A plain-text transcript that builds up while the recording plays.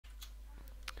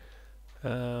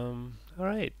All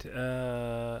right.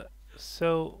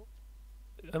 So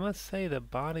I must say the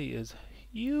body is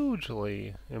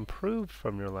hugely improved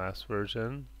from your last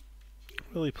version.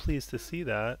 Really pleased to see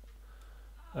that.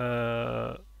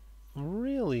 Uh,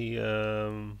 really,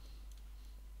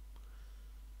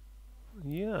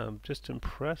 yeah, I'm just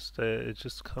impressed. It's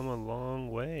just come a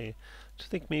long way. Just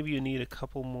think maybe you need a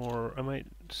couple more. I might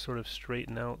sort of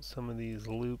straighten out some of these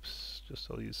loops.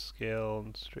 Just I'll use scale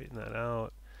and straighten that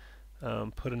out.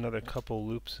 Put another couple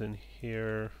loops in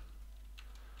here.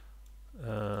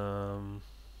 Um,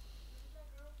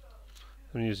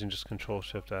 I'm using just Control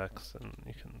Shift X, and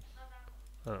you can,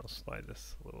 I don't know, slide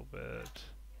this a little bit.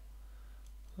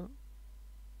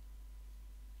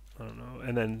 I don't know,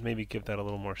 and then maybe give that a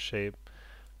little more shape.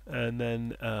 And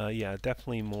then, yeah,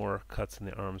 definitely more cuts in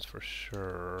the arms for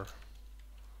sure.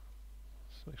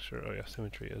 Let's make sure, oh yeah,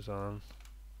 symmetry is on.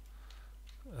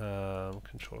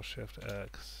 Control Shift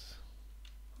X.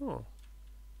 Oh,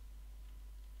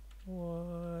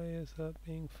 why is that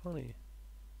being funny?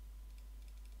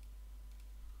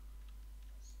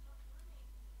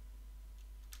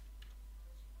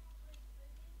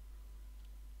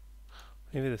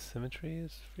 Maybe the symmetry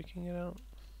is freaking it out?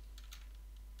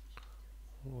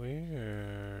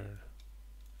 Weird.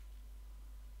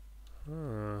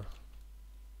 Huh.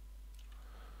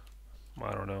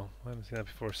 I don't know. I haven't seen that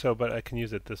before. So, but I can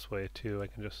use it this way too. I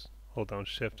can just hold down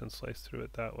Shift and slice through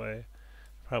it that way.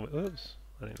 Probably, oops,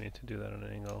 I didn't mean to do that on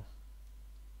an angle.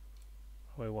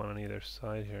 Probably one on either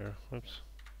side here. Whoops.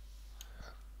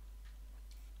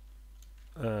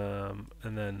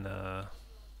 And then,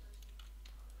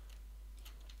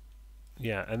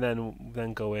 yeah, and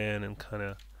then go in and kind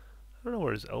of, I don't know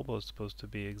where his elbow is supposed to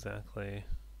be exactly.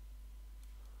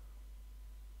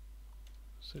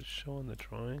 Does it show on the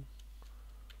drawing?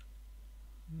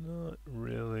 Not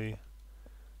really.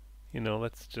 You know,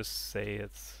 let's just say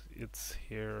it's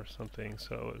here or something.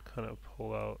 So it kind of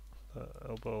pull out the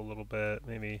elbow a little bit.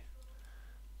 Maybe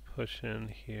push in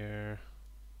here.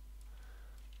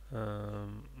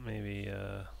 Maybe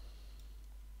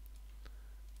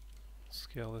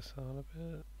scale this out a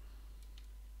bit.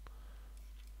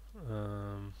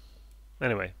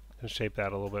 Anyway, can shape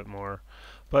that a little bit more.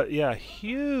 But yeah,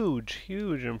 huge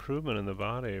improvement in the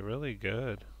body. Really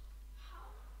good.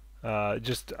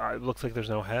 Just it looks like there's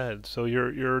no head, so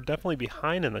you're definitely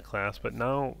behind in the class. But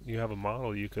now you have a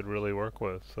model you could really work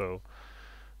with. So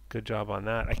good job on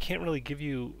that. I can't really give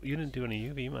you. You didn't do any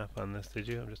UV map on this, did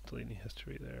you? I'm just deleting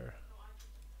history there.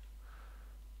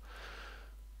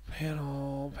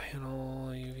 Panel,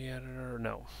 UV editor.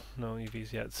 No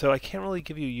UVs yet. So I can't really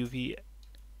give you UV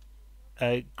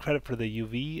credit for the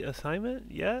UV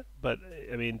assignment yet, but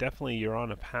I mean, definitely you're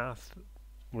on a path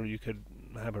where you could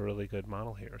have a really good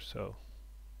model here. So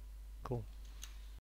cool.